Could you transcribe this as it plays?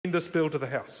commend this bill to the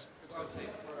House.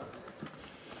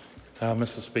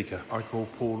 Mr. Speaker. I call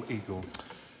Paul Eagle.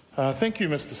 Thank you,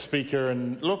 Mr. Speaker.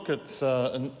 And look, it's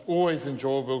always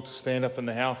enjoyable to stand up in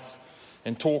the House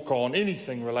and talk on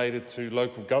anything related to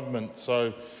local government.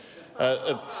 So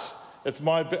it's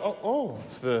my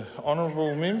it's the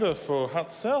honourable member for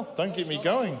Hutt South. Don't get me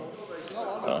going.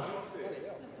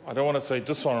 I don't want to say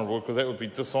dishonourable because that would be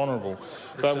dishonourable.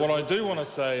 But what I do want to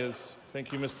say is,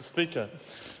 thank you, Mr. Speaker.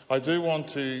 I do want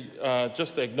to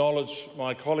just acknowledge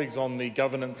my colleagues on the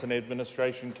Governance and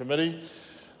Administration Committee.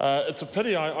 It's a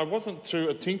pity I wasn't too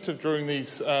attentive during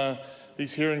these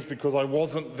hearings because I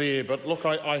wasn't there. But look,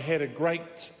 I had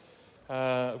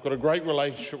I've got a great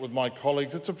relationship with my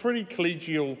colleagues. It's a pretty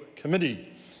collegial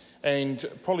committee and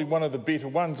probably one of the better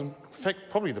ones. In fact,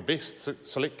 probably the best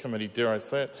select committee, dare I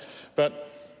say it. But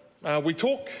we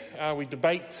talk, we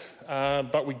debate,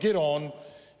 but we get on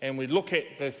and we look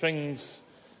at the things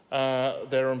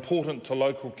that are important to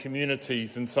local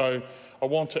communities. And so I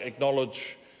want to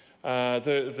acknowledge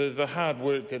the hard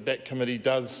work that committee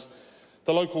does.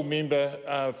 The local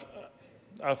member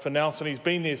for Nelson, he's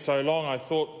been there so long, I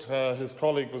thought his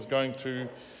colleague was going to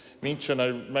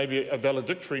mention maybe a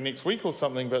valedictory next week or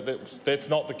something, but that's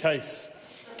not the case.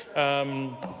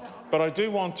 But I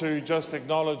do want to just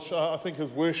acknowledge, I think His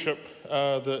Worship,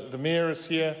 the Mayor is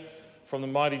here from the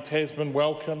mighty Tasman.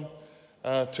 Welcome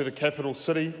to the capital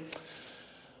city.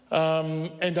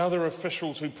 And other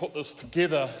officials who put this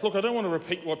together. Look, I don't want to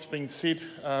repeat what's been said.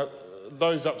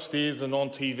 Those upstairs and on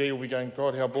TV will be going,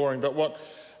 God, how boring. But what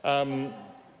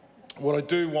I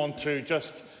do want to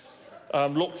just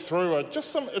look through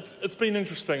it's been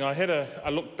interesting. I had a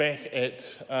look back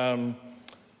at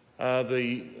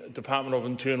the Department of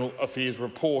Internal Affairs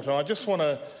report, and I just want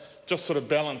to sort of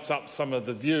balance up some of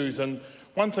the views. And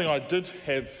one thing I did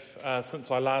have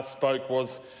since I last spoke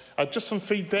was just some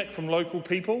feedback from local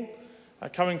people,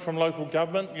 coming from local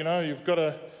government. You know, you've got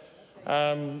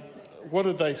to, what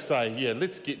did they say? Yeah,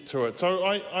 let's get to it. So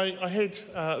I had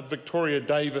Victoria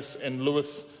Davis and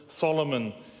Lewis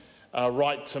Solomon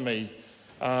write to me,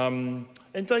 and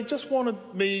they just wanted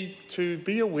me to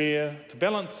be aware, to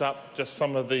balance up just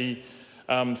some of the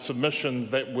submissions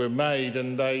that were made,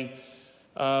 and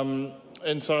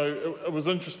and so it was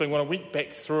interesting. When I went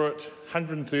back through it,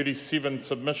 137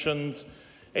 submissions,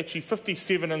 actually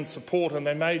 57 in support, and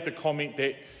they made the comment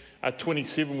that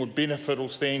 27 would benefit or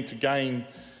stand to gain,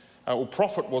 or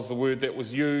profit was the word that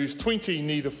was used, 20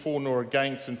 neither for nor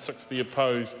against, and 60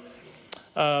 opposed.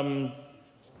 And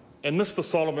Mr.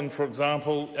 Solomon, for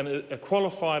example, a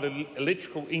qualified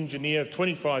electrical engineer of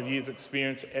 25 years'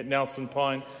 experience at Nelson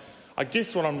Pine, I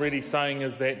guess what I'm really saying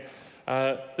is that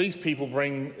these people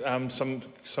bring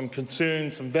some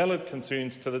concerns, some valid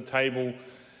concerns to the table.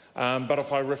 But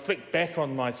if I reflect back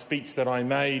on my speech that I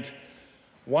made,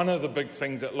 one of the big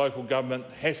things that local government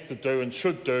has to do and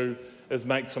should do is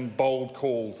make some bold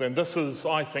calls. And this is,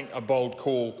 I think, a bold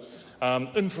call.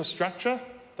 Infrastructure,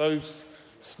 those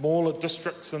smaller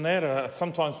districts and that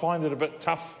sometimes find it a bit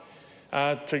tough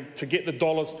to get the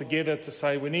dollars together to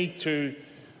say we need to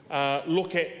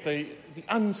look at the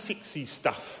unsexy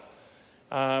stuff.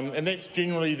 And that's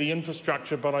generally the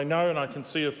infrastructure, but I know, and I can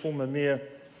see a former mayor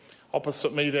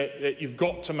opposite me, that you've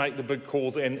got to make the big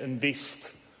calls and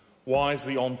invest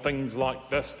wisely on things like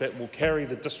this that will carry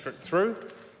the district through.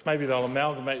 Maybe they'll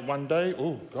amalgamate one day.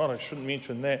 Oh, God, I shouldn't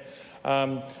mention that.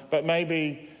 But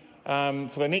maybe for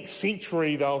the next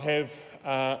century they'll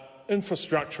have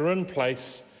infrastructure in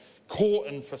place, core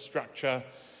infrastructure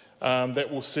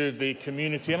that will serve their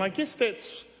community. And I guess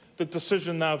that's the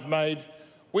decision they've made.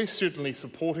 We're certainly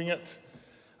supporting it,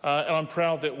 and I'm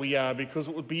proud that we are, because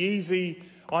it would be easy.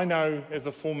 I know, as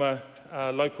a former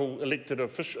local elected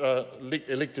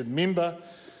member,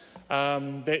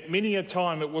 that many a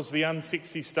time it was the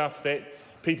unsexy stuff that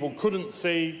people couldn't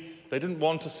see, they didn't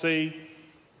want to see.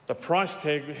 The price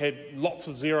tag had lots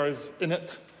of zeros in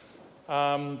it,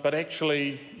 but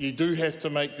actually you do have to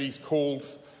make these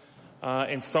calls,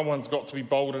 and someone's got to be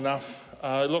bold enough.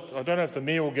 Look, I don't know if the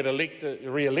Mayor will get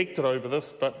re-elected over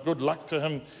this, but good luck to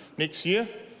him next year.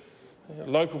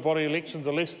 Local body elections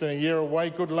are less than a year away,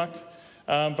 good luck.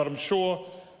 But I'm sure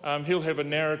he'll have a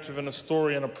narrative and a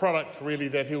story and a product, really,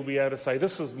 that he'll be able to say,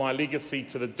 this is my legacy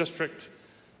to the district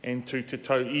and to Te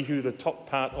Tau Ihu, the top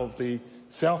part of the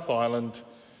South Island,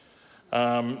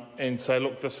 and say,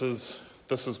 look, this is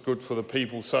good for the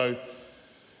people. So,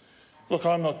 look,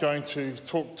 I'm not going to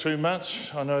talk too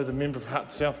much. I know the member for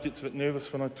Hutt South gets a bit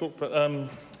nervous when I talk, but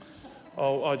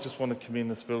I just want to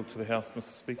commend this bill to the House,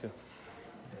 Mr. Speaker.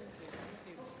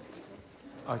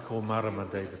 I call Marama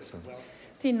Davidson.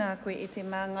 Tēnā koe I te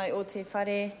māngai o te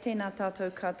whare, tēnā tātou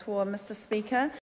katoa, Mr Speaker.